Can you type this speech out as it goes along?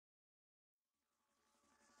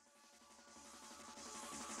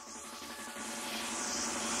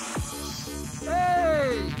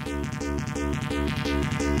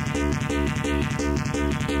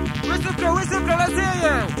whistle crew, let's hear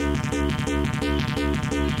you.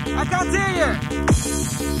 I can't hear you.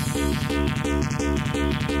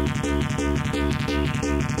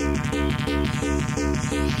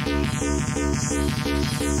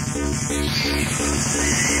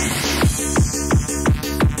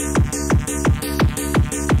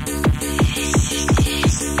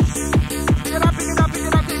 Pick it up, pick it up, pick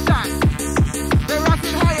it up, pick it up. They're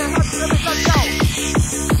rocking higher, up to the bit, let's go.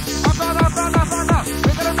 Up, up, up, up, up, up.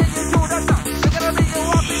 We're gonna make you do that now. We're gonna make you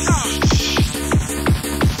walk it down.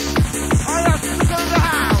 Oh yeah, this is in the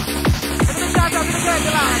house. Let me start up in the game,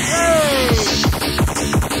 line. Hey!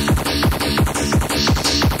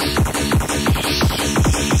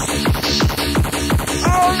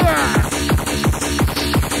 Oh yeah!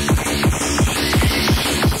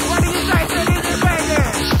 What do you say to the DJ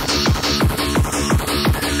Fergus?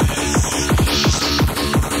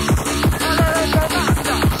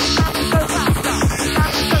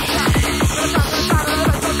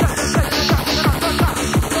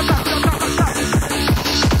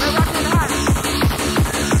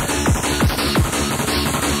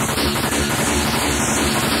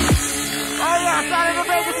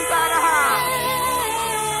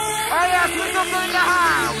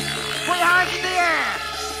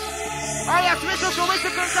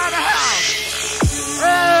 Whistle comes out the house.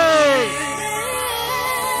 Hey!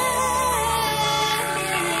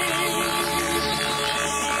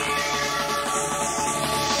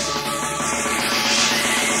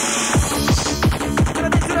 To the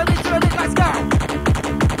beat, let's go.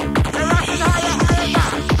 They're rocking higher, higher,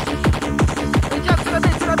 down. We jump to the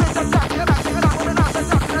beat, up, take it up, moving up, let's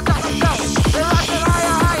go. They're rocking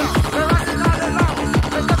higher, higher. They're rocking higher, low.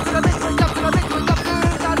 We jump to the beat, we jump to the beat, we jump to the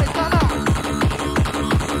beat, come on.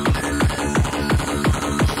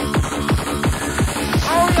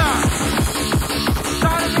 Oh yeah!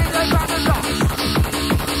 Starting in the round and rock.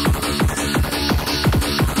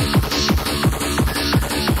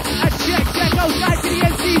 A check outside to the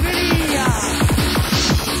MC video.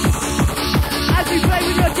 As we play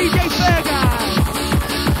with your DJ Fergus.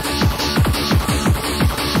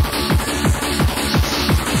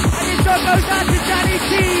 And this song goes out to Danny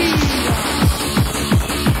T.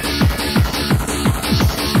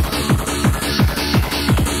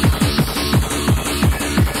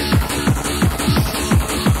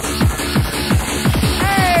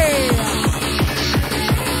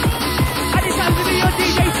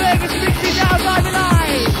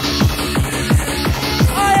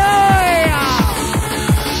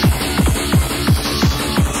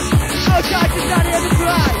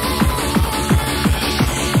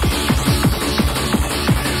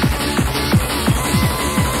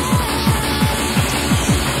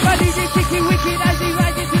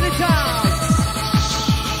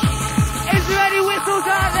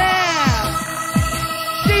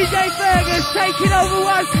 Taking over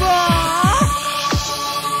once more.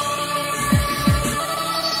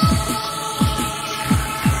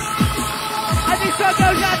 And this one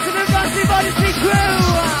goes out to the Massive Odyssey crew.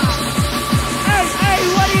 Hey,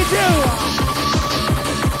 what do you do?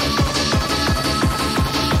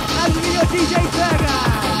 As with your DJ Fergus.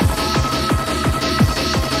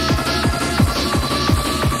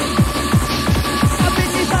 Up in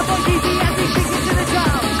this up on DD as we kick it to the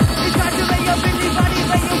ground. It's time to make your Billy body,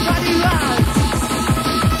 make your body round.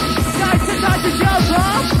 Time to jump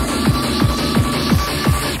off.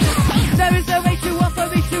 There is no way too often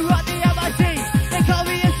for me to rock the MIC. They call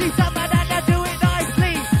me MC Summer and I do it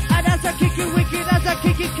nicely. And as I kick it wicked, as I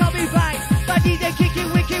kick it coming back. My DJ kick it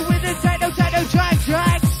wicked with the techno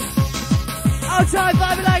track. Outside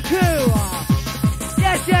Vibealite crew.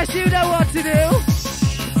 Yes, you know what to do.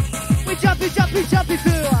 We jumping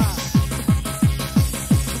through.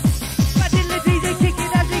 My DJ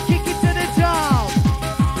kicking as he kick it to the top.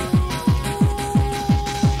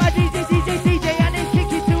 DJ, and then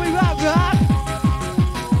kick it to it rock.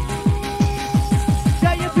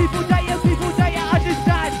 Tell your people,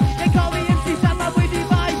 understand. They call me MC Summer with the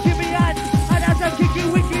mind, give me hand. And as I'm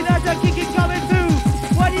kicking wicked, as I'm kicking coming through.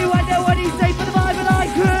 What do you wonder, what do you say for the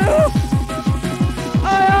Vibealite crew?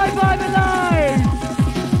 Aye, Vibealite!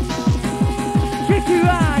 Kick you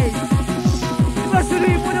right. You must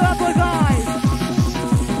believe with the upper guys.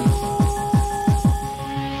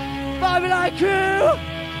 Vibealite crew!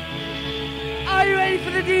 Are you ready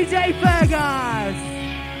for the DJ Fergus?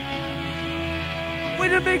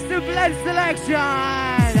 With a mix and blend selection.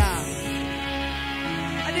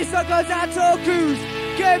 And this one goes out to all crews.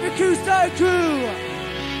 Cambridge crew, Stone crew.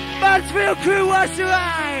 Mansfield crew, watch your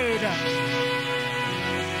ride.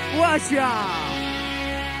 Watch ya.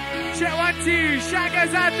 check 1, 2. Shout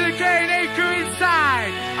goes out to the K&A crew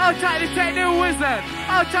inside. Hold tight the Techno Wizard.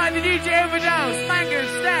 Hold tight the DJ Overdose. Mango,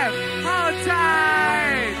 Steph. Hold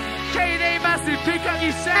tight. K&A Massive, pick up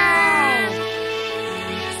your sound.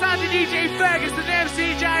 Sound the DJ Fergus and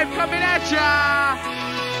MC Jive coming at ya.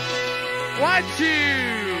 1, 2.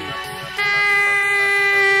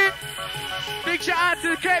 Big shout out to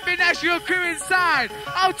the K&A National crew inside.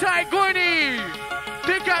 Hold tight, Gwynny.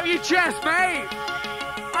 Pick up your chest, mate.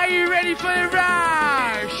 Are you ready for the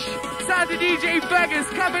rush? Sound the DJ Fergus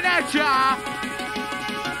coming at ya.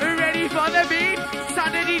 Ready for the beat?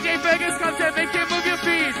 Sound the DJ Fergus comes to make you move your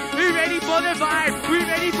feet. We ready for the vibe? We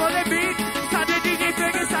ready for the beat? Sound the DJ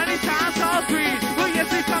Fergus and it sounds so sweet. Well, yes,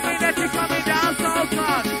 we're coming at you, coming down so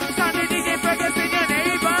smart. Sound the DJ Fergus in your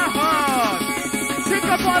neighborhood. Pick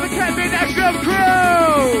up all the K&A National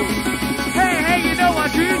crew. Hey, you know what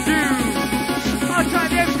to do. I'll try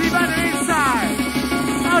the MC banner inside.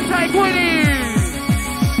 I'll try Gwynny.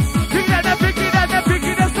 Pick it up, pick it up, pick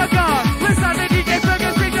it up, so God. Listen to DJ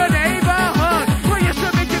Fergus in your neighborhood. Well, you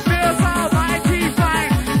should make it feel so mighty fine.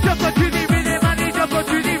 Jump on to the rhythm and then jump on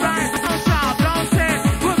to the rhyme. Don't stop, don't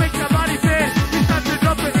sit, we'll make your body fit. It's time to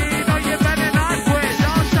drop it in, or you better not quit.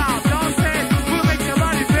 Don't stop, don't sit, we'll make your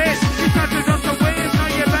body fit. It's time to drop some wings, or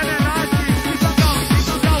you better not quit. Keep on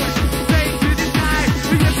going, stay to the side.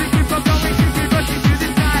 We just keep on going, keep rushing to the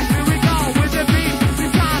side. Here we go with the beat.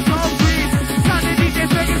 This time so sweet. Sound the DJ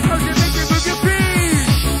Fergus cause you make it move your feet.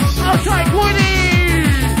 Outside Woody,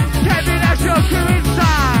 K&A National crew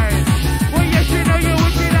inside. Well, yes, you know you're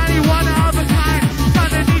wicked and you one of a kind.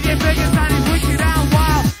 Sound the DJ Fergus and he's wicked and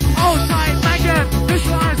wild. Outside Megan, this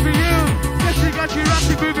one's for you. Yes, we got you up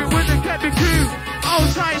to moving with the K&A crew.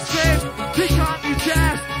 Outside Swift, pick up your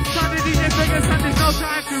chest. Sound the DJ Fergus and there's no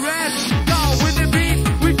time to rest. Go with the beat,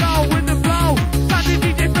 we go with the flow. Sound the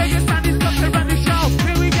DJ Fergus and he's got to run the show.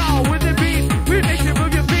 Here we go with the beat, we make you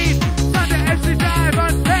move your feet. Sound the MC Dive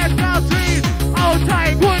and let's go sweet.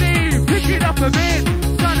 Outside Woody, pick it up a bit.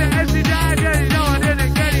 Sound the MC Dive, yeah, you know I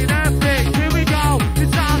didn't get enough big. Here we go, it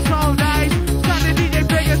sounds so nice. Sound the DJ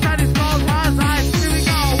Fergus and his gold was ice. Here we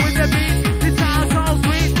go with the beat, it sounds so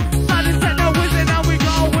sweet. Sound the Techno Wizard and we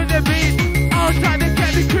go with the beat. Outside the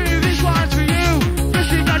K&A crew, this one's for you. This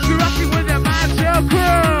we got you rocking with the Massive crew.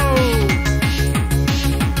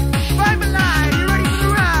 Vibealite, you ready for the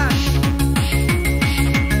rush?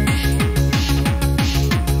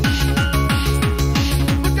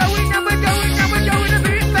 We're going a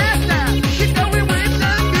bit faster. Keep going with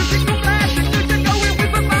the musical blast. You're going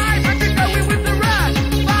with the vibe, and you're going with the rush.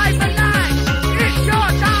 Vibealite, it's your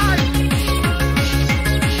time.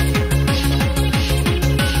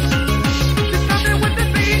 You're coming with the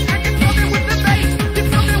beat, and you're coming with the bass. You're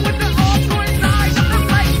coming with the hardcore inside of the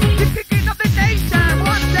place. You're kicking up the nation,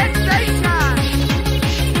 one sensation.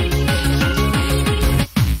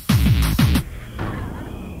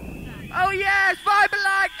 Oh yes,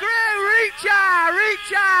 Vibealite crew, reach ya!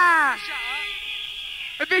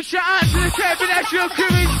 A big shout out to the K&A National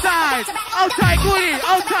crew inside. Outside Woody,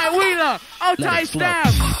 outside Wheeler, outside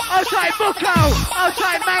Stab, outside Bucko,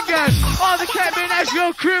 outside Mangan, all the K&A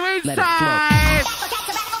National crew inside.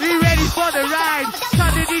 You ready for the ride?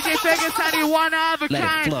 Sound the DJ Fergus and he one of a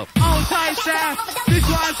kind. Outside Stab, this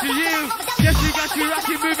one's for you. Yes, we got you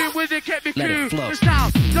rocking, moving with the K&A crew. The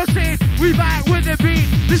sound, just it, we back with the beat.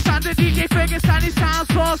 The sound the DJ Fergus and it sounds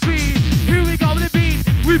so sweet. Here we go with the beat,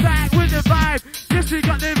 we back with the vibe. Yes, we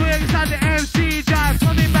got the Fergus and the MC Jive.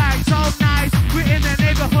 Coming back so nice, we're in the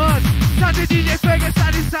neighborhood. Sound the DJ Fergus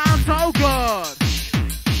and it sounds so good.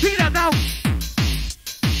 Pick it up now.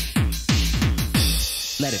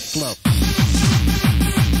 Let it flow.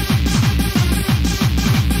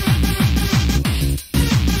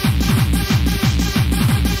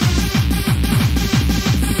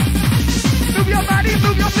 Move your body,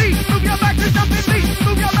 move your feet, move your back to jumping beat.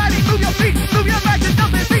 Move your body, move your feet, move your back to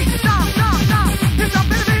jumping beat. Stop, stop, stop. Get up a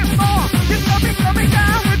bit more. Get coming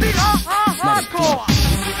down with the hardcore.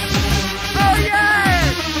 Oh yeah.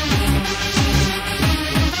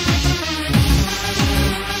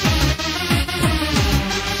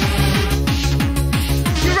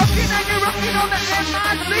 You're rocking on the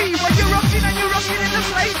MIC. When you're rocking in the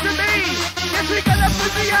place to be. Yes, we got the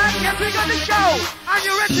pussy and yes, we got the show. And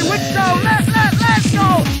you're ready with so let's go.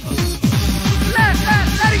 Let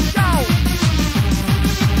it go.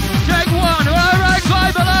 Take one, alright,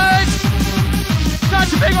 Vibealite. Time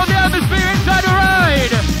to pick on the atmosphere inside the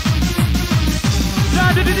ride.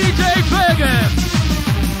 Time to the DJ Fergus.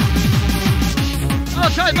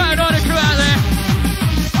 Outside man on the crew out there.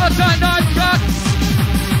 Outside nice truck.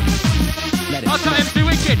 Outside MC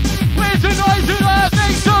Wicked. Where's the noise in there?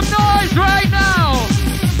 Make some noise right now.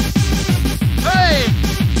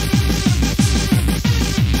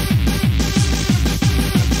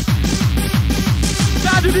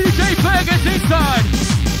 DJ Fergus inside.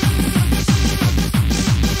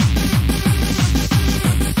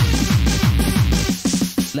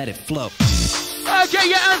 Let it flow. Get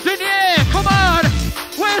your hands in the air. Come on.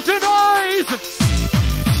 Where's the noise?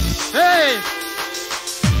 Hey.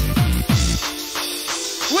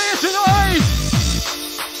 Where's the noise?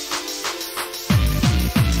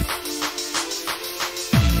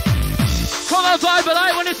 Come on, Vibealite.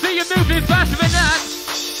 I want to see you moving faster than that.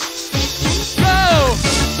 Go.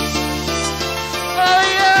 Oh,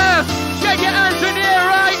 yeah. Get your hands in the air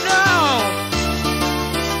right now.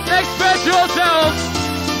 Express yourself.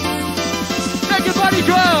 Make your body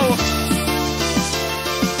grow.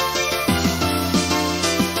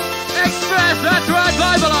 Express, that's right,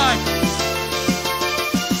 Vibealite.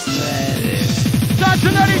 Time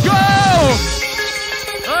to let it go.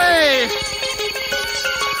 Hey.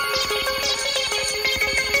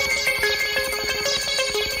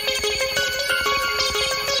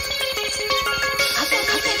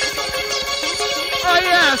 Oh,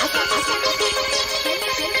 yes.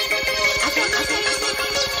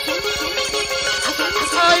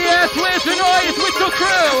 Oh yes, where's the noise with the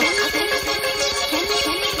crew?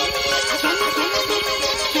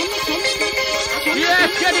 Yes,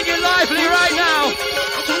 getting it lively right now.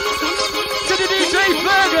 To the DJ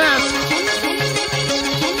Fergus.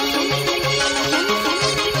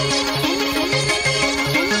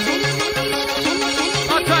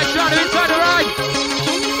 Outside shot, inside the right.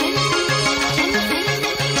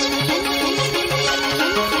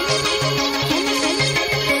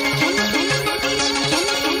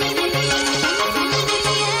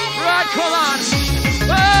 Come on!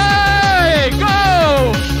 Hey! Go!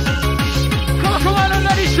 Come on and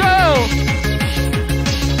let it show!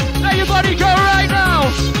 Let your body go right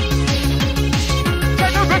now!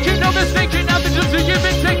 Take no breaking, no mistaking, nothing just that you've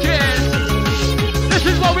been thinking. This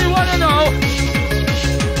is what we want to know.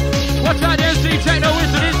 What's that MC Techno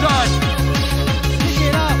Wizard inside? Pick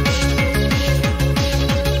it up.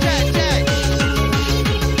 Check, check.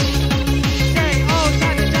 Say, oh,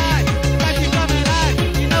 time to die. Back you coming alive.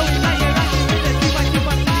 You know we like it, rocking with it.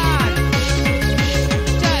 2x2.5.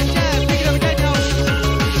 Check, check. Pick it up again, no.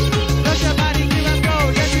 Rock your body, give and go.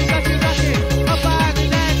 Yes, we got you rocking. Up high and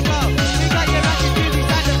let's go. We got you rocking to the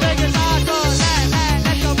side of Vegas. Hardcore.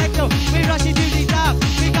 Let's go, make go. We rushing to the top.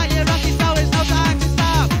 We got you rocking, so it's no time to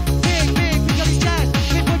stop. Big, big, pick up your chest.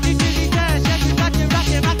 We put you to the test. Yes, we got you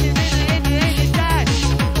rocking, rocking in the chest.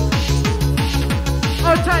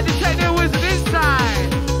 Oh, time to take the wizard inside.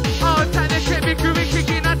 Oh, time to keep me groovy,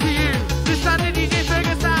 kicking out to you. This time the DJ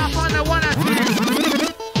Fergus out on the 1 and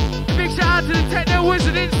 2. Big shout out to the techno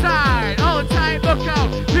wizard inside. Oh, time, look out,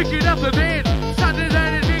 pick it up a bit. Sounded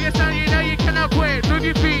like the biggest sound, you know you cannot quit. Move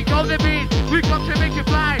your feet, go the beat. We come to make it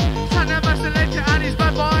fly. Sound that master lecture and he's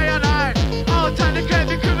bad boy on high. Oh, time to get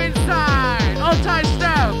the crew inside. Oh, time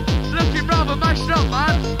step, looking rather mashed up,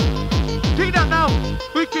 man. Pick that now.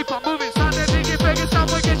 We keep on moving, sound that DJ Fergus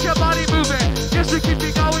sound, we get your body moving. Yes, we keep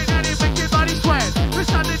it going and it make your body sweat. We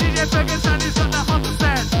sound the DJ Fergus sound is on the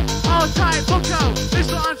 100%. All time, look out,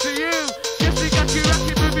 this will answer you. Yes, we got you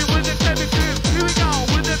rocking, moving with the clever groove. Here we go,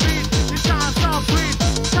 with the beat, it sounds so sweet.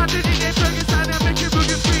 Sound the DJ Fergus sound and make you move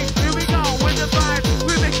your feet. Here we go, with the vibe,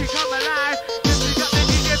 we make you come alive. Yes, we got the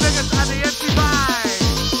DJ Fergus and the MC vibe.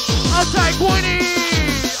 All time, Winnie,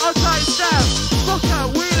 all time, Steph, look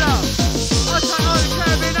out, Wheeler. All time, all the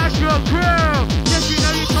Caribbean National crew. Yes, you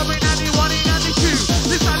know you're coming and you want it and the two.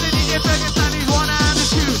 This time the DJ Fergus and he's 1 and the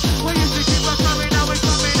 2. We used to keep on coming, now we're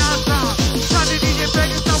coming out strong. Sound the DJ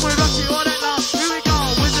Fergus and we're rocking all that long. Here we go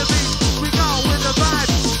with the beat, we go with the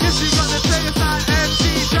vibe. Yes, we got the Fergus and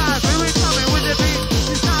MC drive. Here we coming with the beat,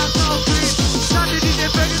 it sounds so sweet. Sound the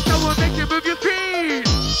DJ Fergus and we'll make you move your feet.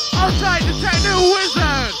 Outside the techno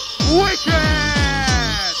wizard, wicked.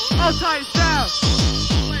 Outside Steph.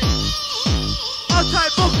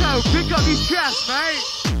 Outside Bucko, pick up your chest, mate.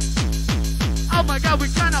 Oh my god, we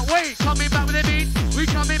cannot wait. Coming back with the beat, we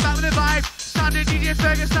coming back with the vibe. Sounding DJ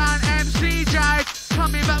Fergus and MC Jive.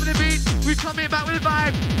 Coming back with the beat, we coming back with the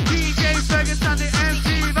vibe. DJ Fergus and the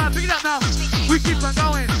MC vibe. Pick it up now, we keep on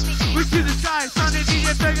going. We to the sky, sounding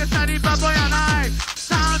DJ Fergus and the bad boy on high.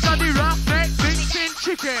 Sounds on the rough neck, mixing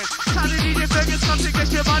chicken. Sounding DJ Fergus, come to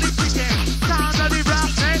get your body kicking. Sounds on the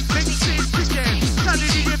rough neck, mixing chicken.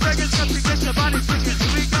 Sounding DJ Fergus, come to get your body kicking.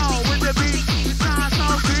 Here we go with the beat, it sounds so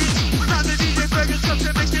sweet. Sounding DJ Fergus, come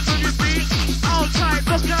to make you move your feet. All tight,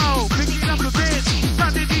 look out, pick it up a bit.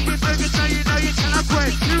 Sounding DJ Fergus, now you know you cannot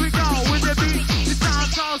quit. Here we go with the beat, it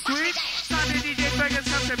sounds so sweet. Sounding DJ Fergus,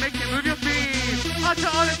 come to make you move your feet. On to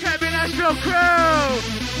all the Caribbean National crew,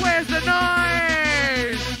 where's the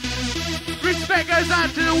noise? Respect goes out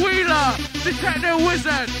to the Wheeler. the techno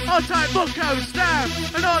wizard, on time Bucko, Stab,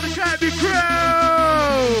 and all the Kirby crew!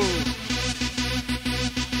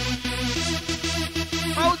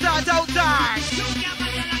 Hold on, hold on.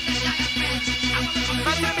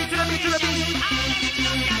 Back to the beat, to the beat, to the beat.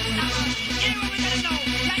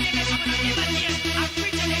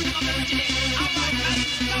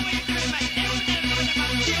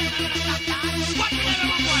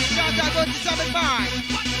 Shout out, go to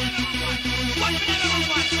 7-5.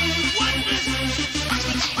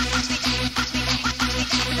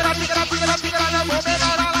 Pick it up, pick it up, pick it up, pick it up, move it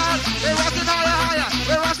on, on. We're rocking higher, higher.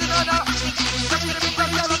 We're rocking on, on. Let's go, let's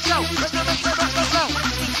go, let's go. Let's go, let's go, let's go.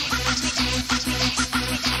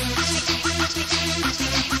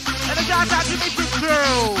 And the shout out to Mr.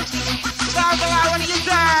 Crew. Down below, what do you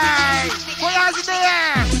say? Put your hands in the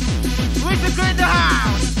air. Mr. Crew in the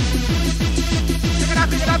house. Pick it up,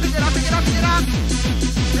 pick it up, pick it up, pick it up, pick it up.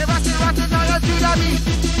 We're rocking, rocking on your 2 dummy.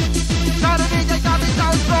 Shout out to DJ Dummy, so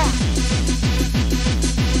strong.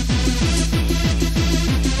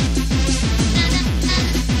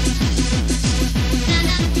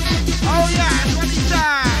 Oh yeah, what is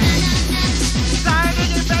that?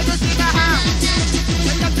 Signing in Vegas in the house.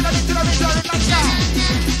 Let's get to the beat, let's go.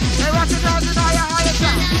 They rock it down to higher, higher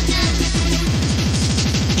down.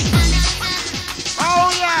 Oh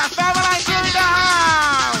yeah, Vibealite crew in the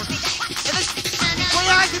house. Put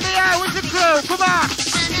your hands in the air with the crew, come on.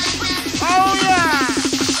 Oh yeah.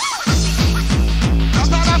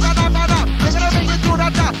 Up, up, up, up, up, up. We're gonna make it to the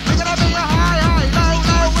top. We're gonna make it high, high, low,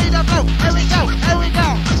 low, we the flow. Here we go, here we go.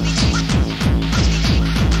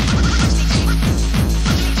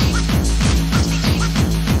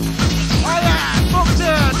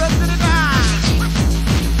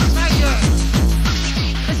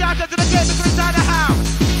 Shout out to the game inside the house.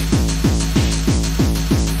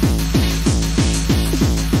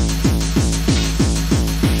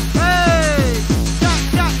 Hey, jack,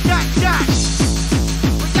 jack, jack, jack.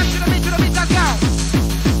 We get to the beat, let's go.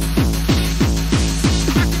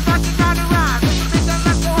 Rocking round and round.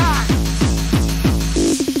 Let's go high.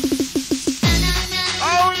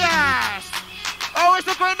 Oh yes. Oh, it's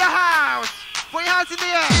the crew in the house. Put your hands in the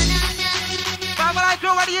air. Vibealite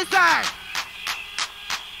crew, what do you say?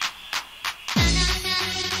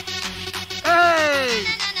 Hey!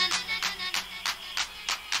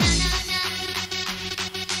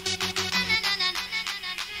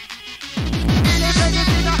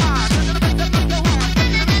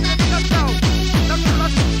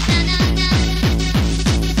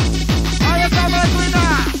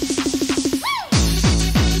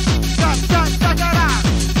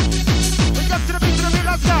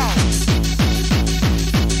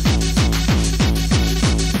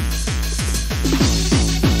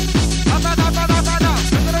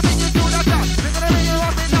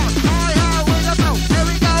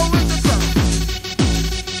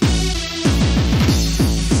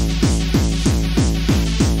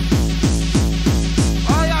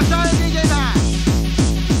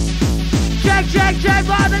 Check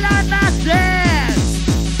Vibealite massive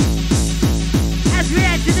as we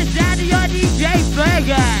enter the sound of your DJ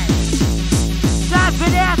Fergus. Time for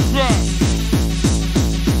the action.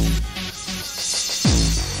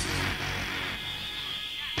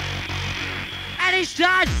 And it's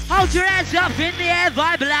time. Hold your hands up in the air,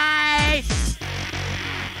 Vibealite.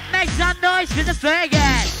 Make some noise for the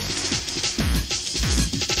Fergus.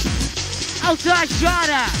 Outside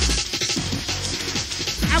Strata.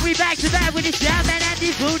 And we back to back with the Shaman and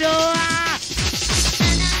the Voodoo.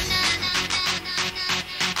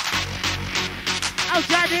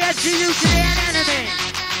 Outside the MCU to the enemy.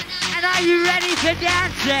 And are you ready to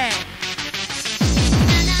dance it?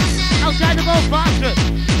 Outside the Wolf Foster.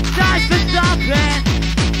 Time for stopping.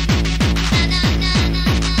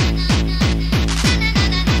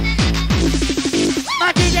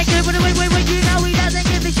 My DJ kid with the way, you know he doesn't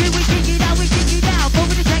give a shit. We kick it out,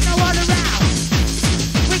 moving the techno all around.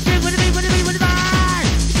 With the vibe.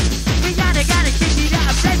 We gotta kick it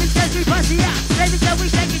up. Baby says we bust it up. Baby says we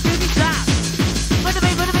take it to the top. With the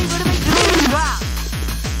beat, drop.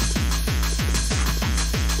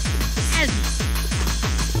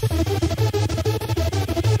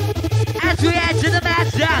 As we enter the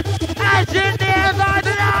matchup, as in the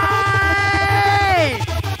Vibealite.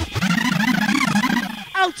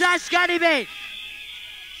 Outside Scotty B.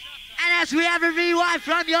 And as we have a rewind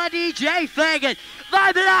from your DJ Fergus.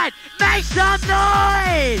 Vibealite, make some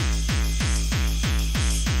noise!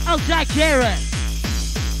 Outside Kieran.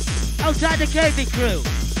 Outside the Kirby crew.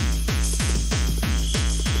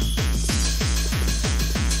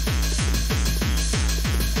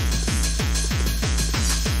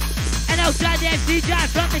 And outside the MC John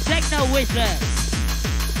from the Techno Wizard.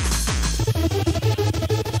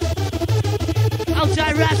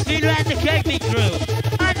 Outside Rascal and the KP crew.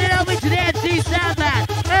 And then over to the MC Soundman.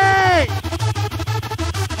 Hey!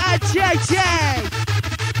 And JJ.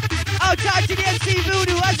 Outside to the MC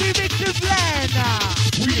Voodoo as we mix the blend.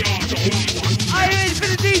 We are the only ones. Are you ready for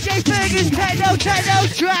the DJ Fergus Techno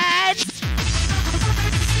Trance?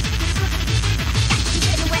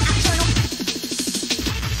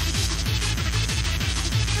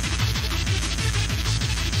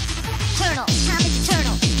 Eternal, time is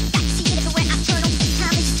eternal. See it everywhere I turn on.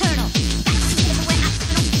 Time is eternal. See it everywhere I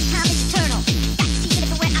turn on. Time is eternal. See it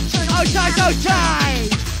everywhere I turn on. Outside.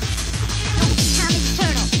 Time is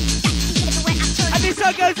eternal. See it everywhere I turn on. And this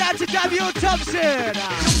one goes out to W. Thompson.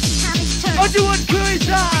 Time is eternal. On the one crew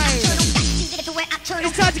inside. See it everywhere I turn on.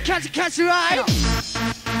 It's time to catch the ride.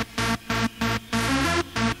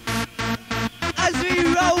 As we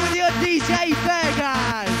roll with your DJ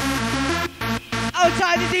Fergus.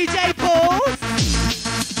 Outside the DJ Pauls.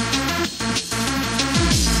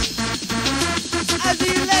 As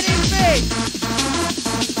you let him be.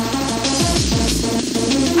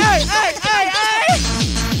 Hey!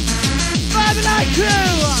 Vibealite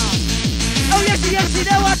crew! Oh yes, you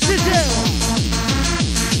know what to do.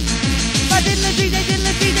 My diddle-a-DJ,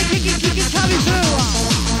 kicking, coming through.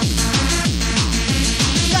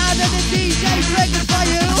 Sound of the DJ Fergus for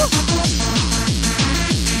you.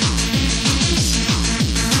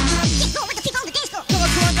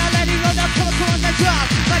 Come on, now drop.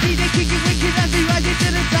 My DJ kicking wicked as we rise into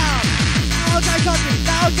the top. Outside country,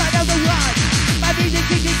 outside of the ride. My DJ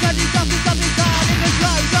kicking country, something down in the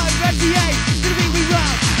drive. Right, ready, to the beat we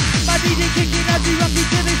run. My DJ kicking as we rock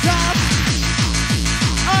into the top.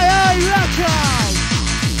 Aye, rock on.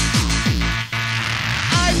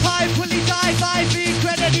 I'm high, fully die, by being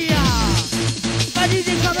creditia. My DJ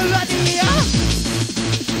coming right here.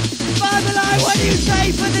 Vibealite, what do you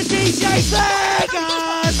say for the DJ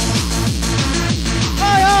Fergus?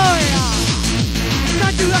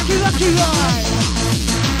 Time to rocky ride.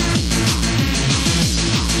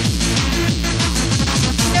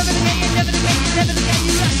 Never to get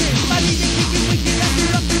you rocking. My DJ kicking wicked as we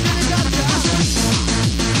rock into the doctor.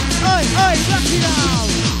 Oi, rock it out.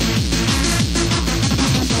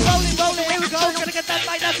 Rolling, here we go. Gonna get that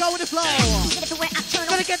mic now, go with the flow.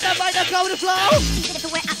 Gonna get that mic now, go with the flow.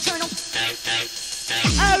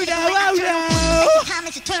 Oh no. Time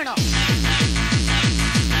is eternal.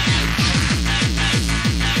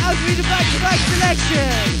 Out with the back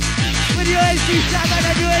selection with your MC Shaman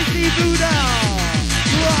and your MC Buddha.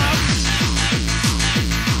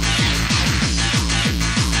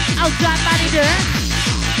 Outside manager.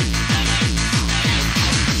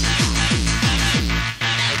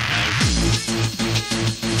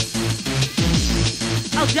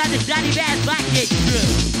 Outside the Johnny Bass back hit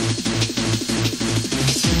through.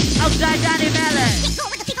 Outside Johnny Mellon.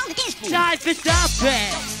 Time for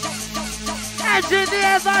something. And in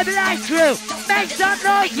the Vibealite crew, make some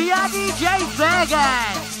noise for your DJ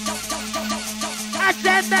Fergus. I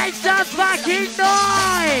said make some fucking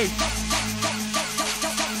noise.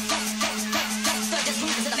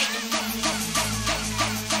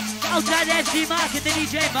 Outside MC Mark and the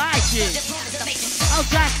DJ Mikey.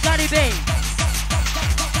 Outside Scotty B.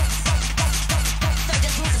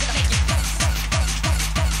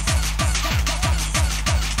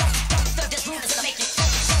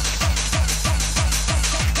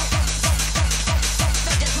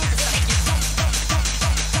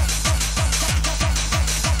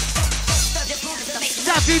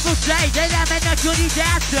 People say that I'm a natural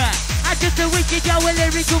disaster. I'm just a wicked, yo, a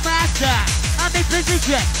lyrical master. I'm in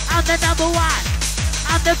position, I'm the number one.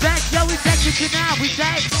 I'm the best, yo, it's second to now, we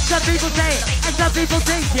say. Some people say it, and some people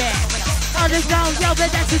think it. Others don't, yo, but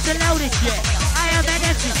that's just a loaded shit. I am an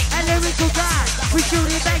MC, a lyrical god. We shoot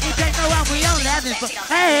it back and take no one, we don't have it.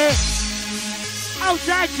 Hey!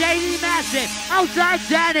 Outside JD Massive, outside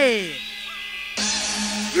Danny.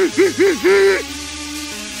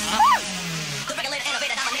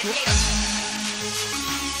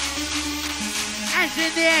 Hands in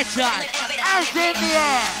the air, Todd. Hands in the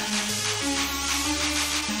air.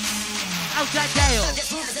 Outside Dale.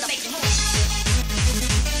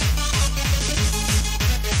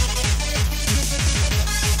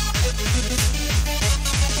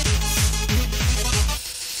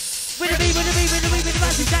 With the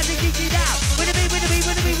bounce, time to kick it out. With the beat,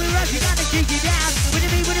 we're rushing, gotta kick it down. With the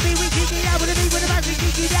beat, we kick it out. With the bounce, we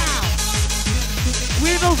kick it down. We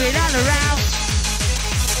move it all around.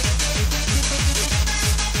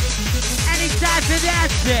 And it's time to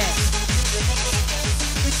dance it.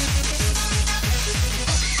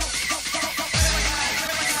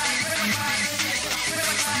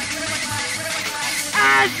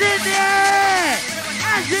 Hands in the air!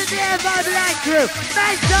 As in the Vibealite crew,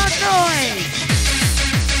 make some noise.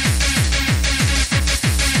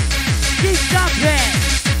 Keep stomping.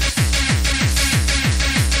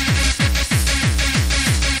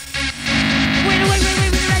 Wait,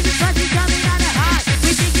 the party coming on the high. We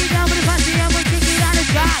kick it down with the party and we kick it on the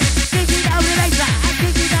sky. Kick it down with the baseline and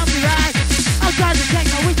kick it down with the ride. I'll try to take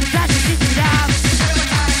my wings and try to kick it down.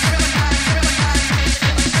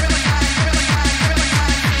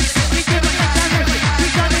 We give it like that, we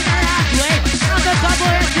coming out halfway. I'm the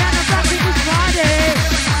bubble and down the rock in this party.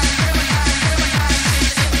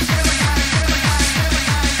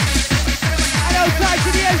 And outside to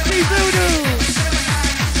the MC Voodoo.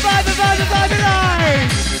 Vibealite!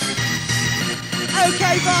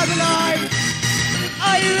 Okay, Vibealite,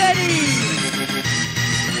 are you ready?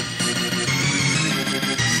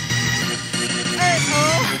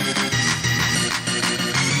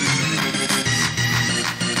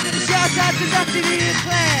 Shout out to Dusty Lee and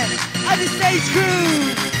Claire and the stage crew.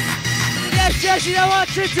 Yes, you know what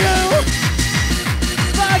to do.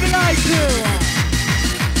 Vibealite crew.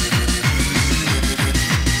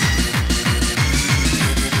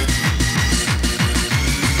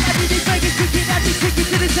 Take it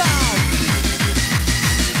to the top.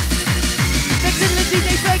 Next to the DJ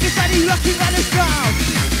Fergus and he's rocking on the ground.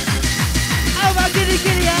 Oh my giddy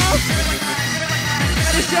out.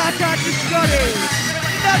 And a shout out to Scotty.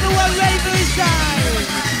 Number one raver inside.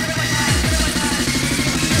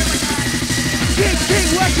 Kick,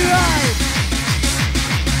 work your eye.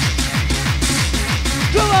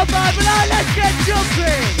 Come on, Vibealite, let's get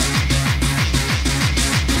jumping.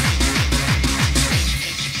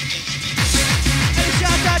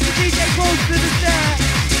 Shout out to DJ Paul to the set.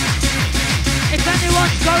 If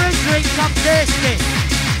anyone's got a drink, I'm thirsty.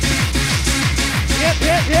 Yep.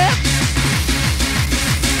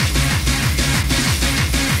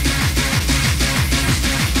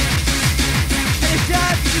 And a shout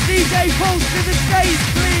out to DJ Paul to the stage,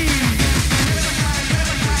 please.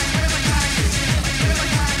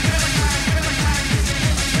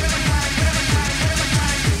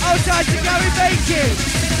 Outside to Gary Bacon.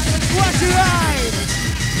 Watch your ride!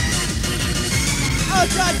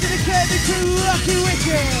 Outside to the curtain crew, Rocky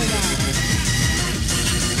Wicked!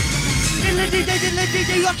 Diddle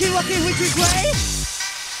DJ, Rocky Wicked way!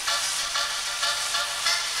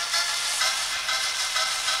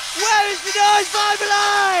 Where is the noise,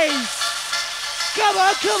 Vibealite? Come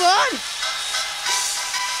on!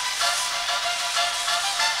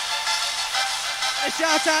 A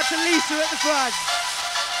shout out to Lisa at the front.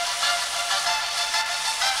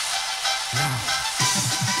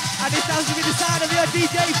 And this sounds to be the sound of your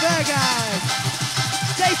DJ Fergus.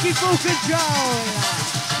 Taking full control.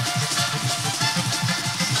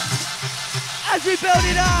 As we build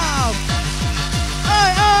it up.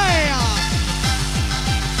 Oi!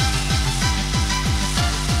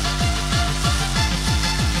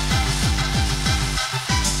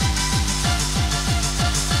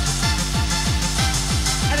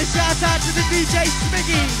 And a shout out to the DJ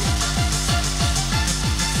Smiggy.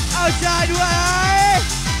 Outside way.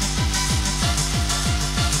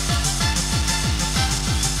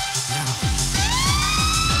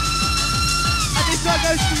 This one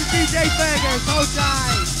goes to the DJ Fergus, hold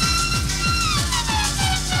tight.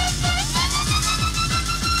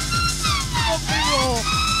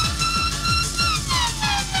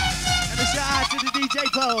 And a shout out to the DJ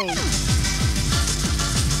Paul.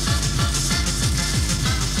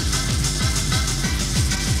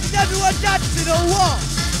 Is everyone dancing or what?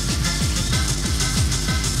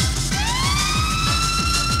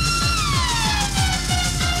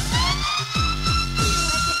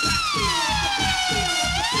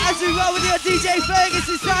 As we roll with your DJ Fergus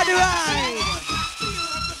inside the ride.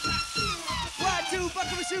 1, 2,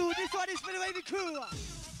 buckle the shoe. This one is for the Raven crew.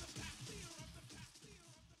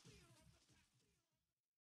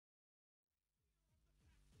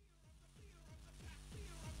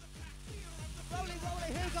 Rolling,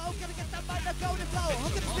 here we go. Gonna get that man, the golden flow.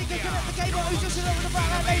 I'm gonna speak again at the cable. Who's just over the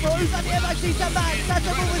bar label? Who's on the MIC stand-by? That's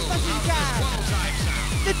the always fucking can.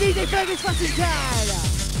 The DJ Fergus fucking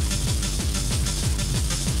can.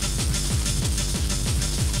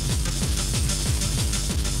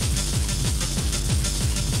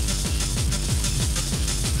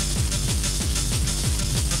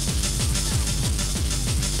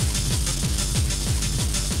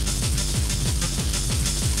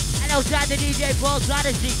 Outside the DJ Paul's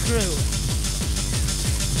Odyssey crew.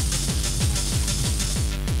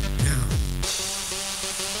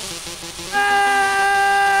 Hey!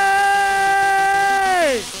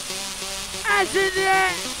 As in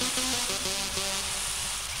there.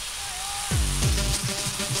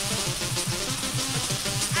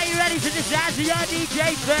 ready for the sounds of your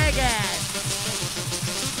DJ Fergus.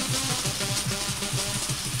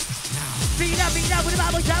 Beat up with a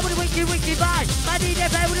bubble shot with a winky vibe. My DJ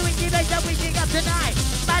play with a winky bass up, winking up tonight.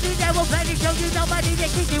 My DJ will play the show, you know my DJ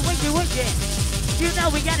kick it, winky. You know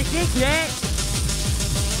we gotta kick it.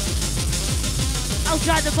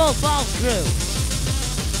 Outside the Bull Falls crew.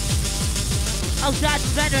 Outside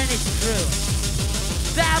Spencer and his crew.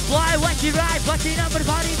 That boy, what you ride, watching up with the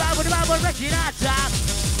party, vibe with the bubble, wrecking on top.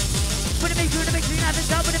 With the mix, we have the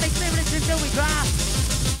top, with the mix, living it till we drop.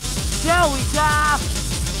 Till we drop.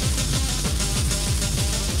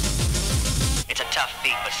 It's a tough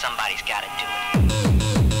beat, but somebody's gotta do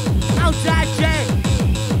it. Outside Jay.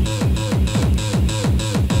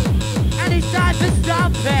 And it's time to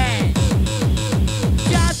stop it.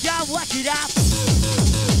 Jump, watch it up.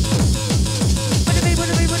 With the beat,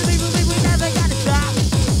 we never gotta stop.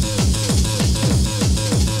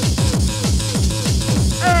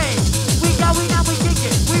 Hey, we kick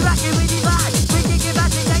it, we rock it, we divide. We kick it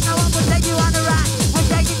back and take no one will take you on the ride. We'll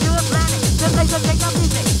take you to a planet, the place will take our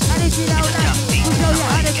music. And if you don't like it, we'll show you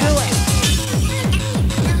how to do it.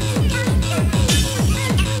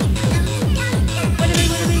 With the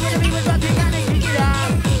beat, we're rocking and they kick it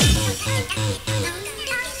up.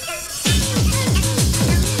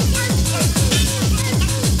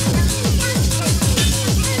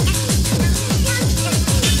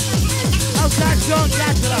 Outside John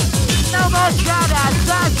Gattler. No more shout-outs,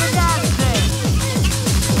 time for dancing.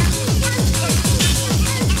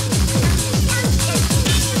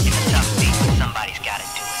 It's a tough beat, but somebody's gotta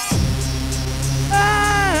do it.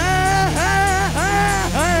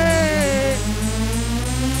 Hey.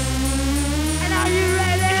 And are you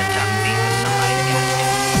ready? It's a tough beat, but somebody's gotta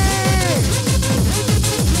do it.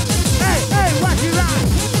 Hey, what you like?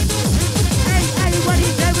 Hey, what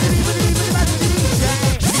you say?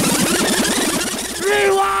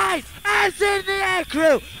 Rewind! As in the air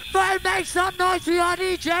crew! But make some noise for your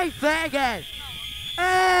DJ Fergus!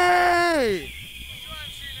 Hey!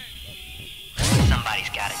 Somebody's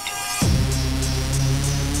gotta do it.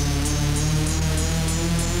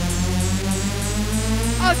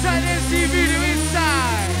 Outside MCV to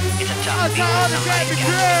inside. It's a tough Outside beat, all but the somebody's Gravy gotta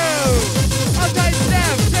do it. crew. Outside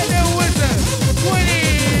Steph, take the wizard.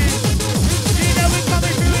 Winning. You know we're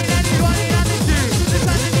coming through in 91 and 92. The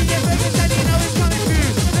time to DJ Fergus and you know it's coming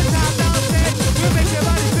through. The time now said, we'll make your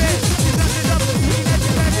body fit. It's nothing up to you, that's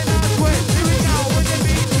your bed and I'll quit. Here we go, with the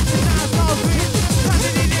beat, the sound's all sweet. Time to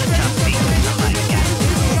DJ Fergus, Beat, but somebody's gotta do it.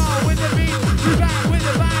 here we go, with the beat, you back with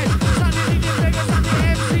the vibe. Time to DJ Fergus on the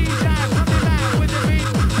MC drive. Coming back with the beat,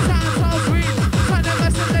 sounds all sweet. Time to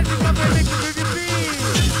mess and let you come and make you move your feet.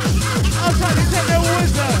 I'm trying to take the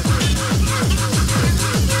wizard.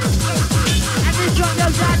 And this one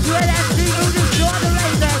goes out to an MC who just saw the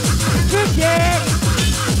Ravens. Kick it!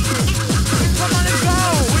 Come on and go.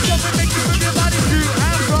 We're gonna make you move your body to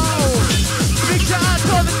and roll. Big shout out to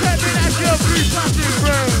all the Kevin and your free plastic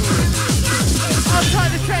bro. I'm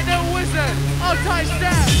trying to take the wizard. I'm trying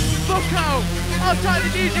Steph, Bucko. I'm trying to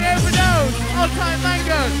DJ Overdose. I'm trying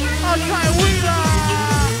Mango. I'm trying Wheeler.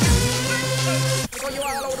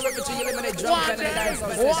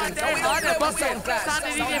 One day on the bucket.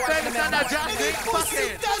 Sunday DJ Fergus on the drastic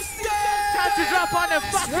bucket. Time to drop on the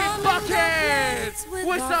fucking bucket.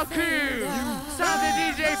 What's up, crew? Sunday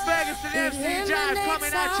DJ Fergus and MC Jive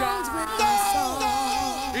coming at ya.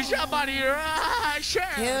 Is your body right? Share.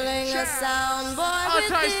 Killing a sound boy I'll with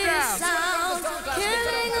try this Steph. sound.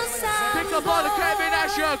 Killing a sound Pick up all the boy Kevin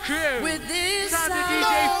at your crew. with this Time to sound.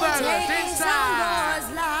 DJ Fergus Taking inside. some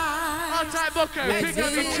boys' lives. All time Booker, pick up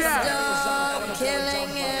the This chair. dog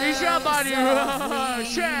killing Is your body right?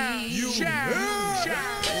 everything. Share.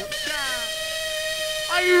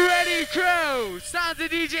 Are you ready, crew? Sounds of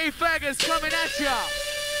DJ Fergus coming at ya.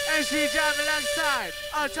 MC Jam alongside.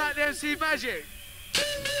 I'll type the MC Magic.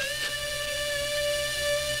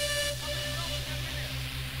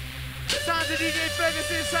 Sounds of DJ Fergus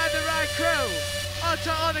inside the right crew. I'll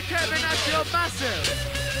type all the Kevin at your massive.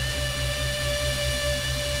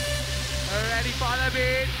 Ready for the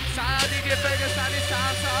beat? Sound DJ Fergus and it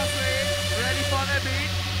sounds so sweet. Ready for the beat?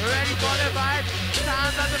 Ready for the vibe?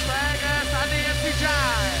 Sounds of the Fergus and the MC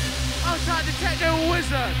Jive. I'll try to take the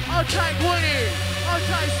wizard. I'll try Woody. I'll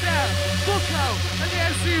try Steph, Bucko, and the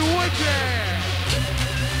MC Wicked.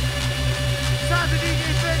 Sounds of DJ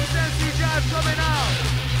Fergus and MC Jive coming out.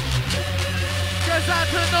 Goes out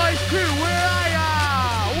to the Noise crew. Where are ya?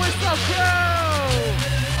 What's up, crew?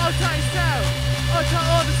 I'll try Steph. I'll tell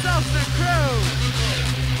all the Southern crew.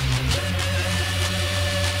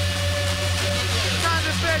 Sound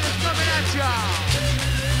of Fergus coming at ya.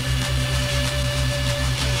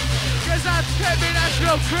 Where's that Kevin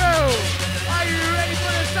National crew? Are you ready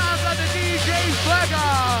for the sounds of the DJ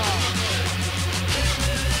Fergus?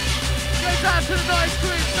 Goes out to the noise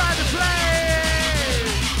crew inside the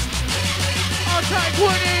place. I'll take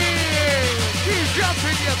Woody. Keep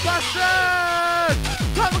jumping, you bastard.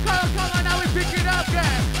 Come on, now we pick it up, yeah.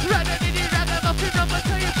 Rather than you rather muffin number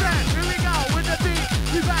to your friend. Here we go with the beat,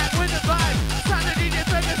 we back with the vibe. Sound the DJ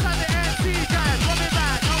Fergus and the MC guys. Coming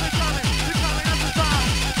back, now we're coming up the top.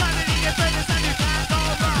 Sound the DJ Fergus and the gang go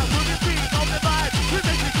around. Moving feet on the vibe, we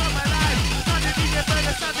make it come alive. Sound the DJ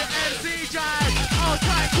Fergus and the MC guys. All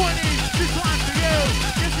tight 20s, this one's for you.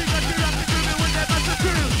 Yes, we got you up and grooving with that massive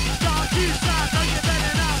crew. Don't you stop, don't you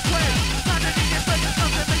better not quit. Sound the DJ Fergus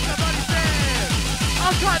something makes your body stand.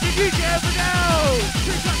 I'll try the DJ over now.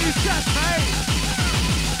 Pick up your chest, mate.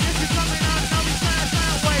 Yes, you're coming out, now we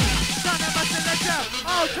can't wait. Sound the master lecture,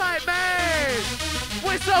 all tight, mate.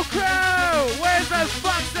 Whistle crew, where's the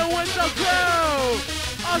fucks the whistle crew?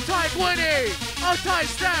 All tight Winnie, all tight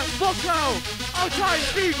Sam, Boko, all tight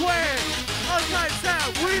Steve Wayne, all tight Sam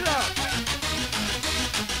Wheeler.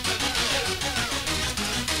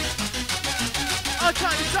 All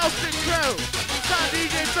tight the Southern crew. Sound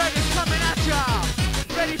DJ Fergus coming at ya.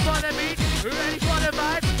 Ready for the beat, ready for the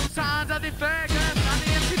vibe. Sounds of the Fergus on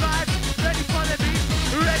the MC vibe. Ready for the beat,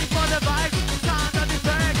 ready for the vibe. Sounds of the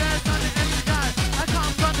Fergus on the MC vibe. I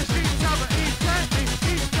come from the streets of East County,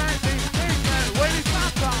 where you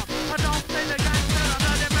come from. I don't play the gangster, I'm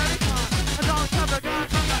not American. I don't have a gun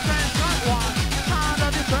from the French gun one. Sound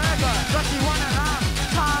of the Fergus, lucky one and half.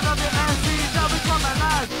 Sound of the MC, that we come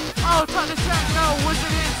alive. All time to check, no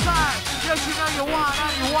wizard inside. Yes, you know you want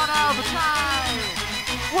and you want all the time.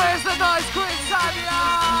 Where's the noise crew inside the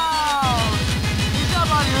house?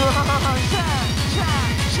 Somebody shine.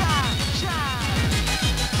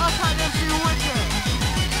 I'll try to see wicked.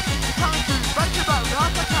 Coming through, break your boat, all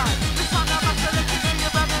the time. This time I'm not gonna let you know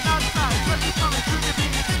you're better not tonight. When we coming through the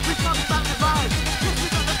beat, we coming back to vibe. Yes, we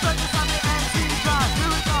got the Fergus on the MC drive.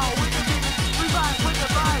 Here we go with the beat, we ride with the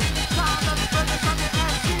vibe. Sound of the Fergus on the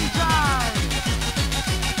MC drive.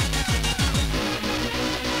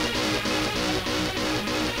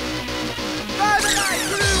 Vibealite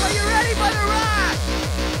crew, are you ready for the rock?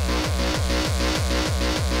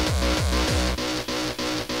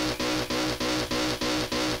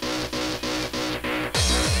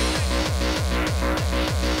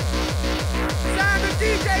 Sound of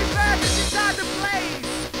DJ Fergus inside the place.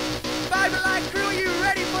 Vibealite crew, are you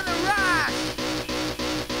ready for the rock?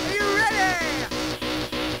 Are you ready?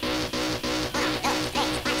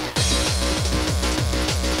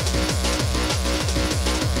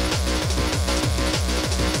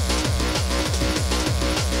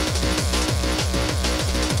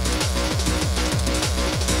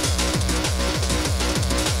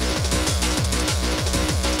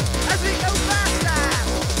 As we go faster,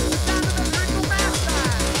 the sound of the lyrical master.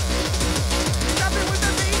 You're jumping with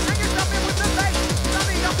the beat and you're jumping with the bass.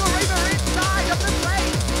 Jumping up the river inside of the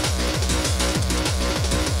place.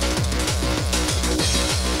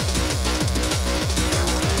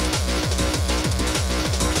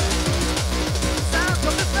 Sounds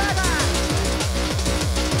of the feather.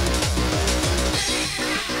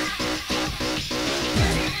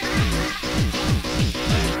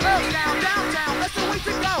 Up, down, downtown, that's the way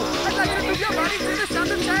to go. I'd like to move your body to the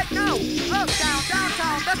sound of techno. Up, down,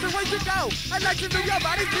 downtown, that's the way to go. I'd like to move your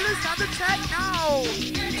body to the sound of techno.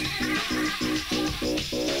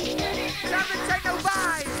 Sound of techno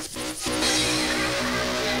vibe.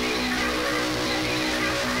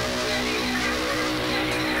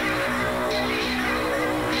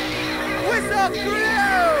 Whistle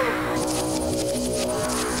crew!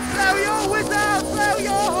 Blow your whistle, blow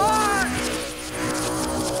your horn!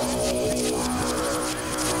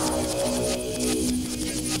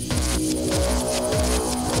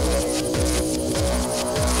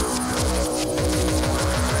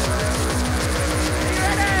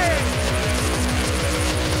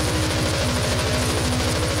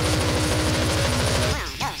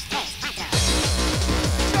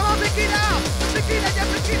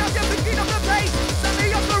 Picking up the place. Send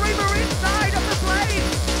me up the river inside of the place.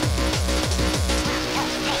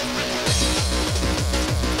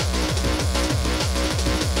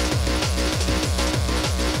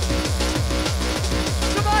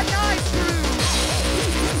 Come on, nice crew.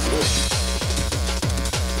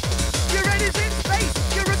 Your head is in space.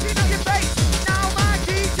 You're rushing on your face. Now my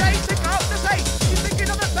DJ's pick up the bass. He's picking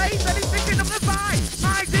up the bass and he's picking up the vibe.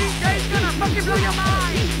 My DJ's gonna fucking blow your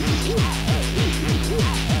mind.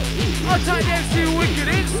 Outside MC Wicked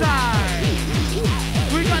inside.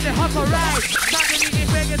 We got the hopper right. Sounding DJ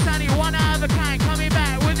Fergus, sounding one out of a kind. Coming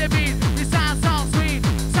back with the beat. This sounds so sweet.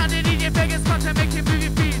 Sounding DJ Fergus. content make it move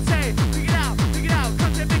your feet. Say, pick it out,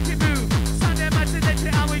 content make it move. Sunday night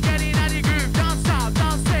selected and we're getting out of groove. Dance out,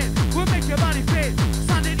 dance in, we'll make your body fit.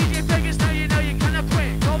 Sunday DJ Fergus, now you know you cannot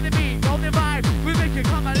quit. Roll the beat, roll the vibe, we make it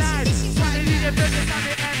come alive. Sunday DJ Fergus,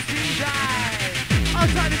 Sunday MC dive.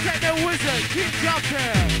 Outside the techno wizard, keep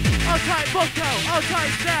jumping. Outside Boko,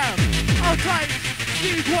 outside Sam, outside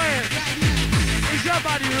Steve Wayne. Is your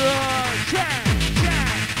body run? Jam,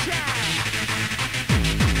 jam, jam.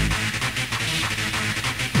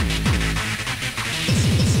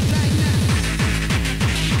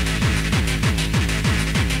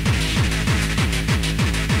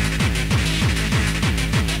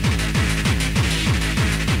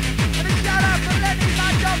 And a shout out to Lenny,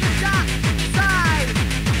 my job is that side.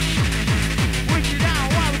 Wicked down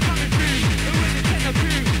while we're coming through. We're with the techno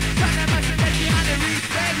crew. Sunday night selected and they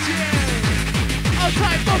respect you.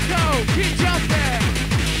 Outside Boko, keep jumping.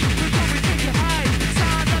 We're coming to you high.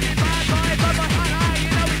 Sound of the bad boy, bubble high. You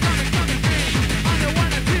know we're coming through. On the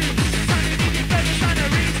 1 and 2. Sunday DJ Fergus and they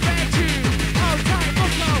respect you. Outside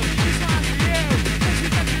Boko, this one's for you. This is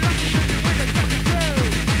what you're lucky with the techno crew.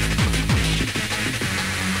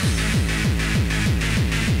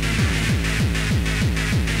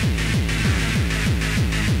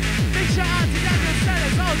 Big shout out to Daniel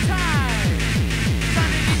Sellers, all time.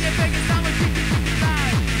 Sunday DJ Fergus and we're kicking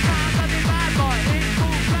live. Sound of the bad boy, in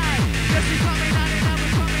full flight. Yes, we're coming out and now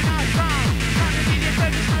we're coming out strong. Sunday DJ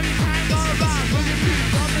Fergus, now you can't go wrong. Move your feet,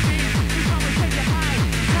 on the beat, we come and take it high.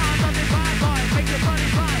 Sound of the bad boy, make it funny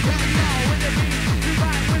vibe. Here we go, with the beat, we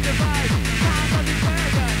vibe with the vibe. Sound of the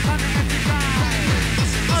Fergus, on the empty side.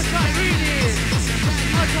 Outside Reedy,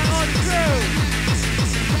 outside all the crew.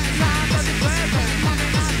 Sound of the Fergus,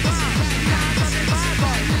 coming out strong. Sound of the bad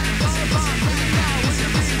boy, go wrong. Here we go, with the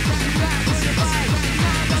beat, we vibe with the vibe.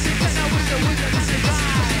 Sound of the techno with the wizard and the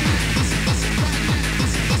vibe.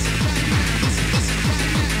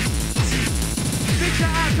 Big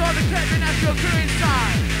shout out to all the Kevin National crew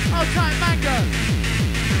inside. Outside Mango.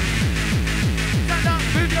 Stand up,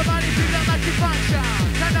 move your body, feel that massive function.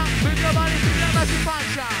 Stand up, move your body, feel that massive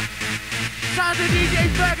function. Sound of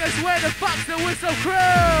DJ Fergus, where the fuck's the whistle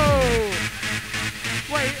crew?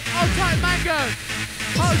 Wait, outside Mango.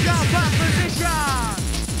 Hold your back position.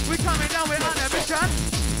 We coming down, we're on a mission.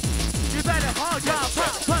 You better hold your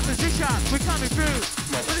back position. We're coming through.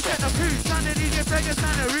 With the techno crew, sound of DJ Fergus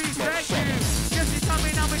and the respect you. Yes, we're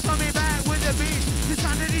coming and we're coming back with the beat. The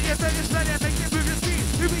sound of DJ Fergus, ready to make it move your feet.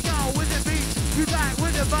 Here we go with the beat. We back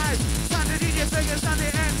with the vibe. Sound of DJ Fergus and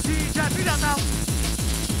the MC Jazz. We don't know.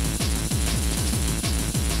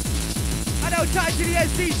 I know time to the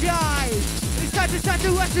MC Jazz. It's time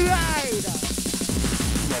to watch the ride.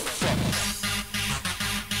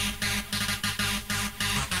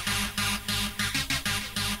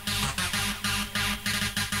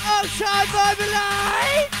 Outside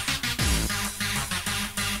Vibealite!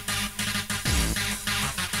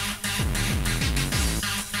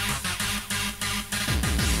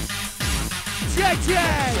 Check,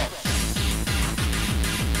 check!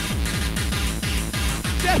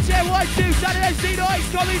 Check, check, 1, 2, Saturday MC noise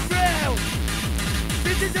coming through!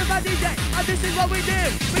 This is the my DJ, and this is what we do.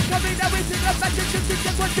 We come in and we sing a fashion to sing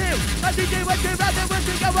just 1, 2. My DJ went to round and we'll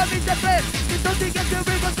sing and we'll meet the flip. It's something get to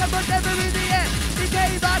ring, but someone never in the end. He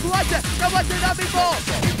came back once, no one's done that before.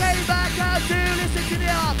 He came back out to listen to the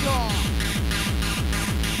hardcore.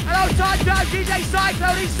 And outside now, DJ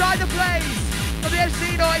Cyclone inside the place. For the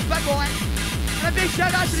MC noise, bad boy. And a big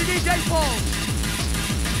shout out to the DJ Paul.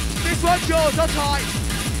 This one's yours, on time.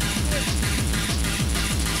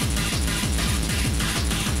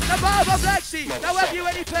 The Barber Flexi, now have you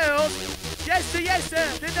any pills? Yes sir,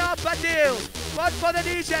 the number deal. One for the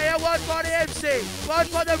DJ and one for the MC. One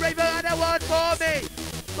for the raver and a one for me.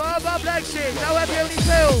 Barber Flexi, now have you any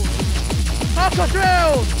pills? Hardcore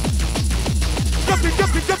drills.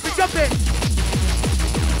 Jumping.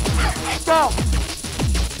 Stop.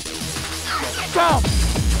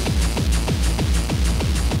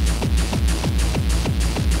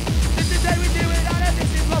 This is how we do it, and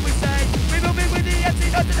this is what we say. We will be with the MC,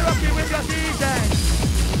 not to the rocking with your DJ.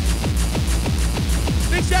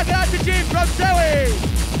 Big shout out to Jim from Zoe.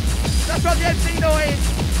 That's from the MC noise.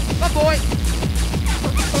 My boy.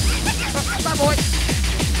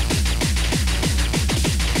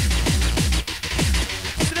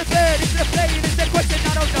 This is the play, this is the question,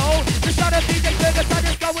 I don't know. The sound of DJ Fergus, I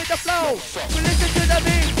just go with the flow. We listen to the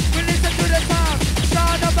beat, we listen to the sound.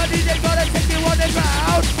 Sound of a DJ, gotta take you on the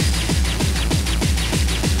ground.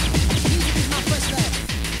 Music is my first love.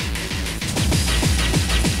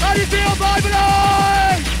 How do you feel,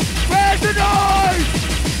 Vibealite? Where's the noise?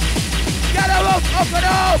 Get them up and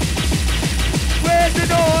up. Where's the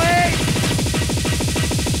noise?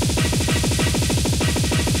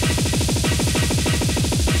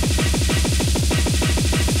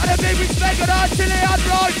 Take it on Chile and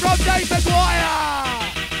Ride from Dave Maguire.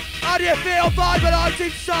 How do you feel, Vibealite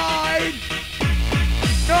inside?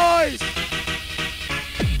 Noise.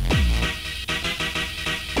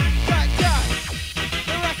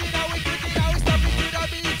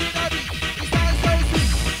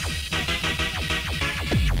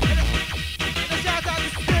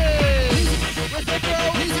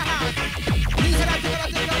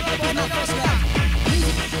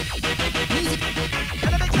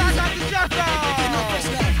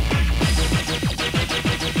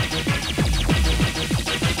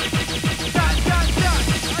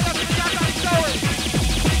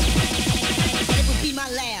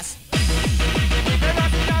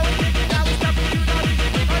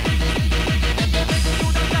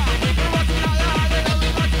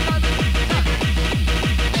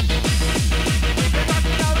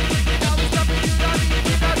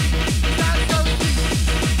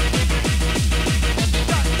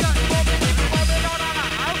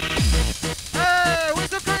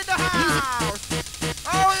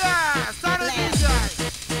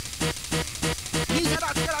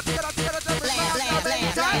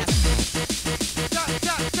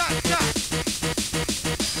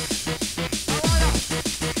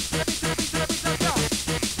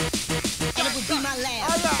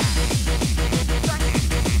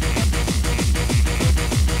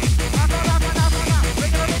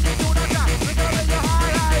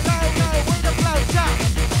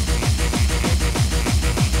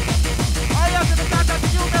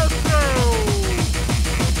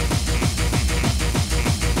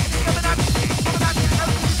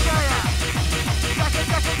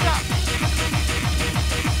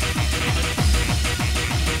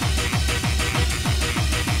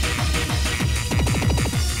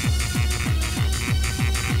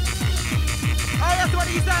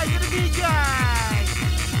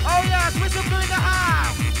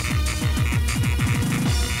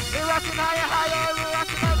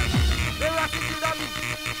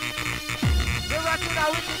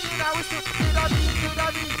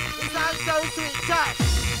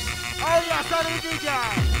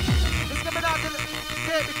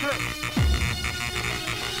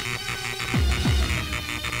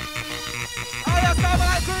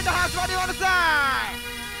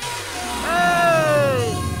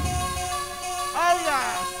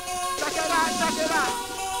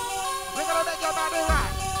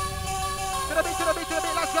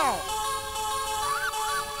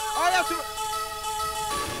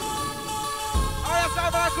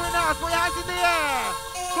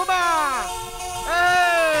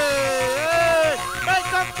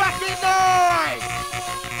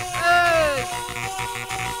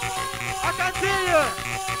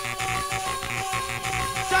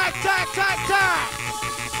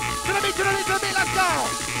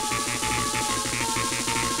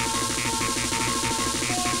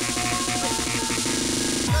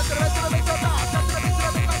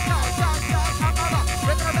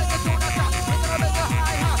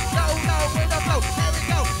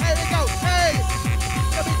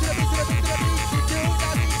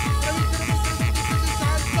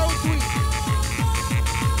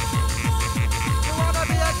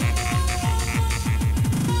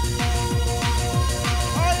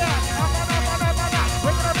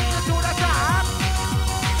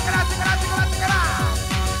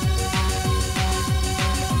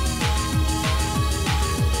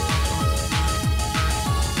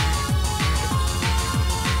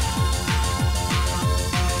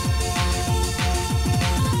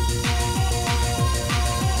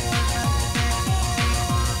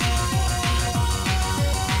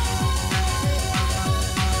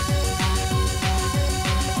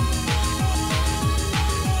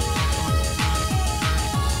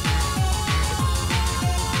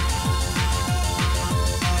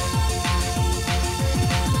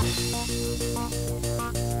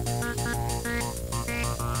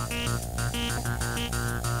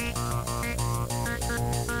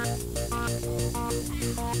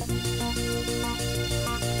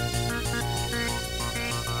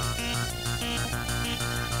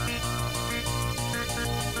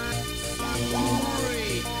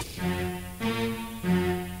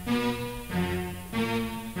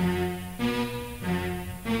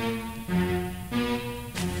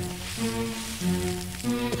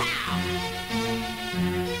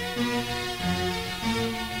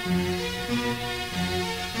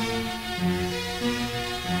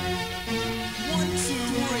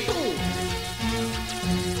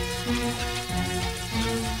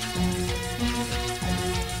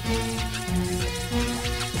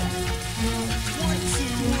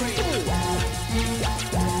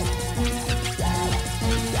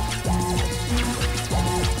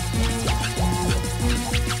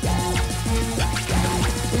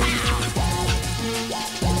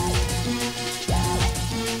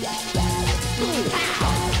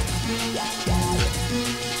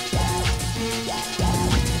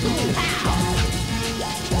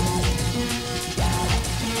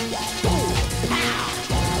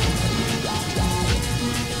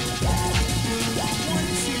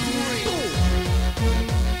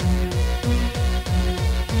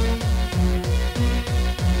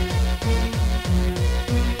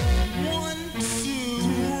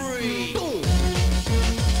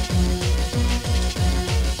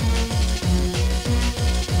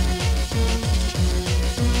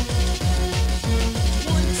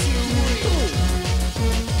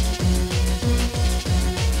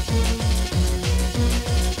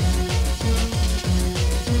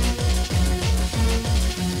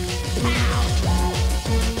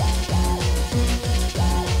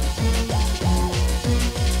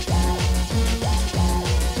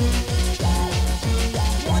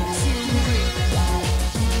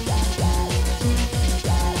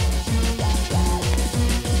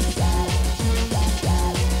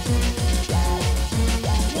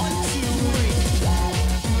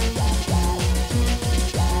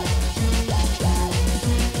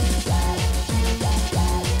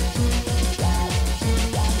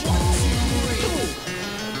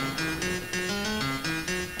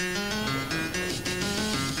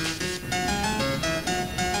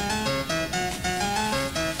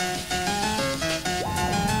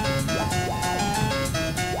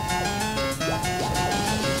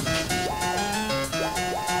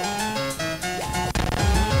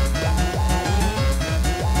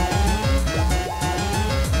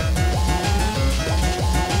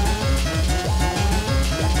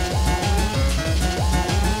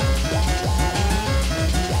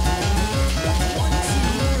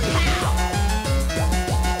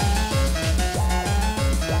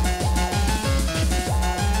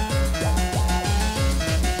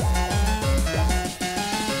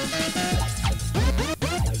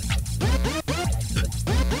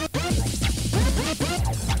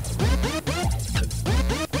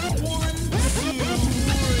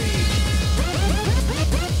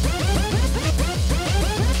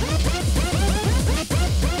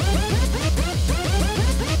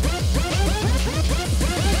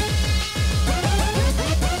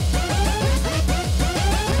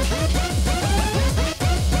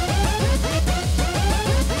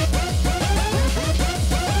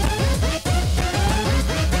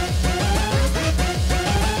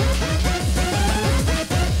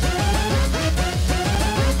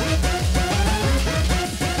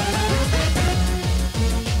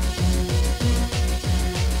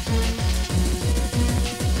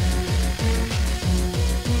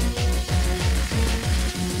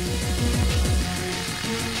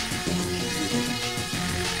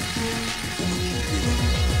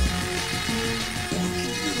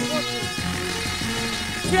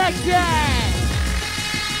 Check.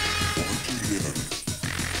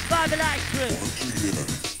 Vibealite crew.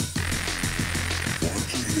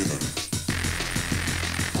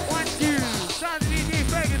 1, 2, Sons DJ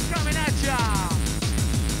Fergus coming at ya.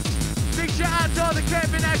 Big shout out to all the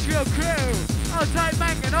Kevin Ashfield crew. All type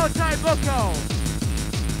Mangan, all type Boko.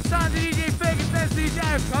 Sons DJ Fergus,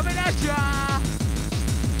 SDJ coming at ya.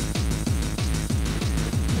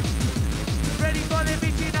 Ready for the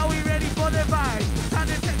beat, you know we ready for the vibe. Time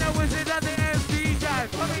to take the wizard of the SDJ.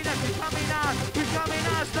 Coming at you, coming out, we coming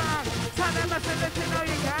out strong. Time to must let you know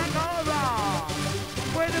you can't go wrong.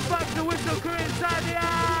 Where the fuck's the whistle crew inside the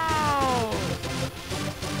house?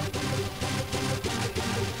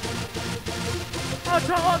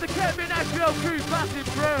 Also all the Kevin Ashfield crew passing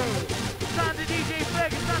through. Time to DJ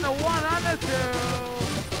Fergus on the 1 and the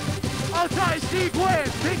 2. All tight Steve Wynn,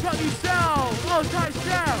 pick up yourself. All tight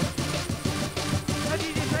Steph. I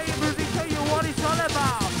need to tell you, Brucey, tell you what it's all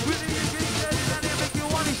about. Really, you're getting dirty and they make you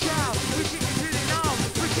want to shout. We kick it to the north,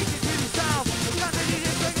 we kick it to the south. Got the DJ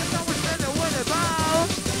Fergus, no one's better what about.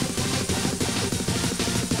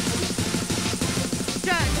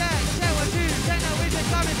 Check, 1, 2, take no reason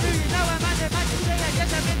coming through. You know I'm on the magic thing, I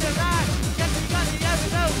guess I'm in the ride. Guess we got the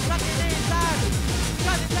overdose, rocking inside.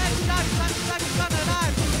 Got the next time, like it's gonna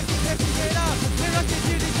live. If you get up, we're rocking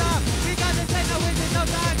to the top. We got the take no reason, no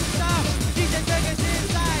time to stop. DJ Fergus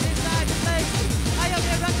inside the place. I hope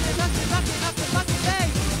they're rocking up the fucking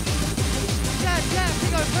bass. Yeah, we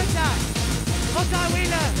go break that. Hold on,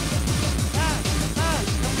 Wheeler.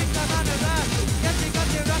 Don't think I'm on the run. Yes, we got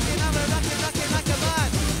you rocking, and we're rocking like a man.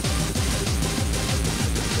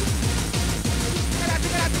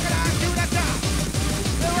 Get out, do that now.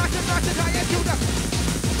 We're rocking, how you do that.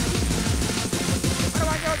 How do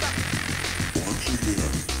I know that?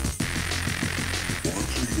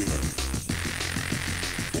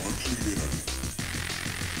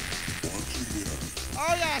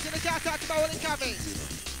 Oh yeah, so the shout out to Bowl and Covey.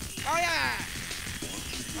 Oh yeah.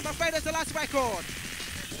 I'm afraid it's the last record.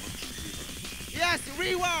 Yes,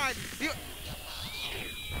 rewind. You...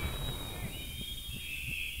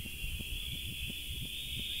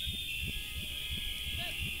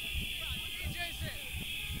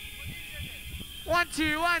 One,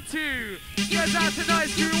 two. Goes out to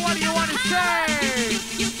Nice Crew, what do you want to say?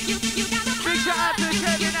 Big shout out to the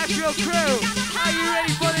Kevin Ashfield crew. Are you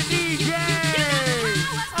ready for the DJ?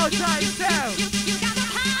 Oh, tight yourself.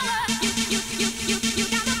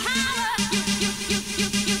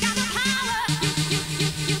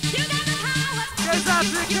 Goes out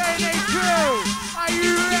to the KNA crew. Are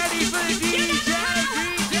you ready for the DJ?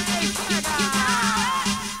 DJ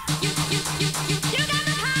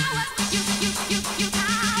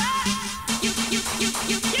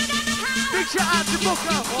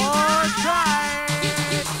motherfucker. One time.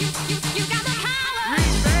 You got the power.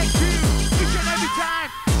 Respect you each and every time.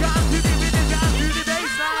 Down to the rhythm, down to the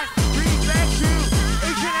baseline. Respect you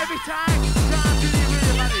each and every time. Down to the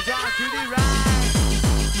rhythm, buddy, down to the right.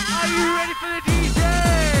 Are you ready for the DJ?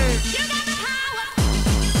 You got the power.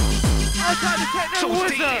 Outside the techno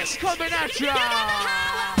wizard dance. coming at ya. You got the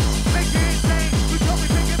power. Make it insane, we come and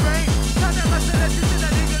take your brain. Turn that muscle, let's just in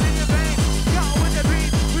that nigga in your vein. Go with the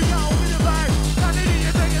beat, we go with the vibe. Turn it in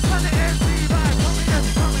your veins, turn the MC vibe. Coming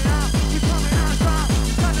out, we coming out strong.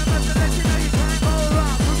 Turn the muscle, let's you know you can't go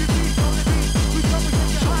wrong. Move your feet on the beat, we come and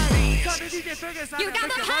take your high. Turn the DJ fingers, You got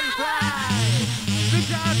make the your body power. fly. Big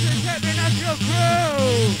shout out to Kevin, that's your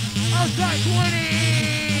crew. Outside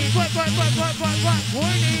 20. What,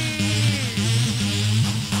 20.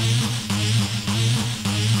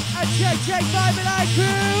 Check Vibealite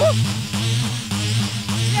crew.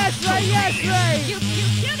 Yes, Ray, yes, Ray. You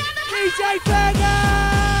got the power. DJ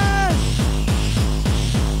Fergus.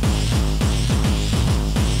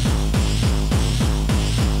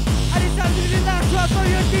 And it's time to do the last one for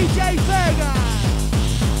your DJ Fergus.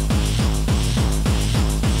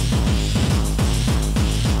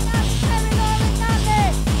 That's very low and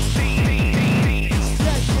nothing.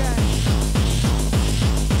 Yes, yes.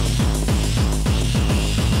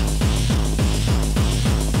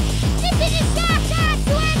 This is a shout out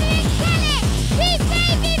to Emily Kelly. Big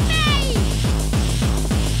baby May.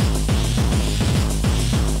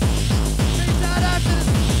 Big shout out to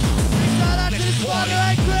the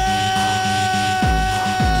Vibealite crew.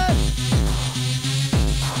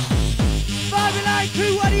 Vibealite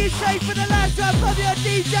crew, what do you say for the last one from your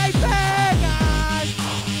DJ Fergus?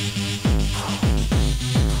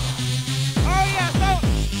 Oh yeah, so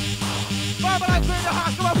Vibealite crew in the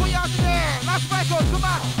house, come on, put your hands in there. Last record, come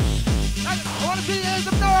on. I want to see you make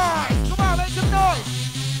some noise. Come on, make some noise.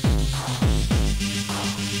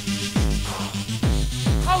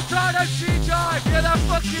 Outside MC Jive, yeah, that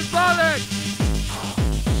fucking bollocks.